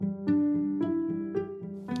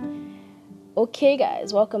Okay,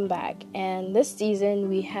 guys, welcome back. And this season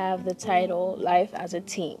we have the title Life as a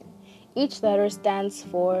Teen. Each letter stands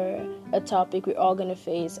for a topic we're all going to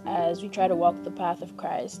face as we try to walk the path of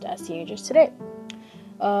Christ as teenagers today.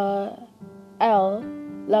 L,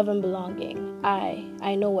 love and belonging.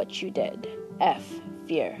 I know what you did. F,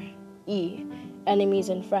 fear. E, enemies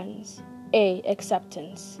and friends. A,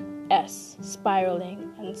 acceptance. S,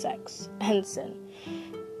 spiraling and sex and sin.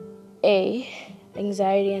 A,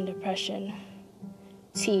 anxiety and depression.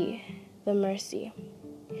 T, the mercy.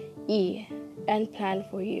 E, and plan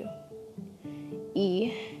for you.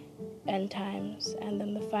 E, end times. And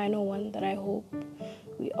then the final one that I hope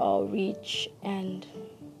we all reach, and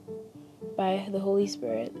by the Holy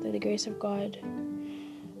Spirit, through the grace of God,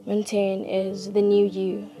 maintain, is the new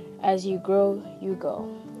you. As you grow, you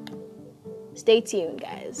go. Stay tuned,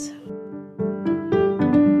 guys.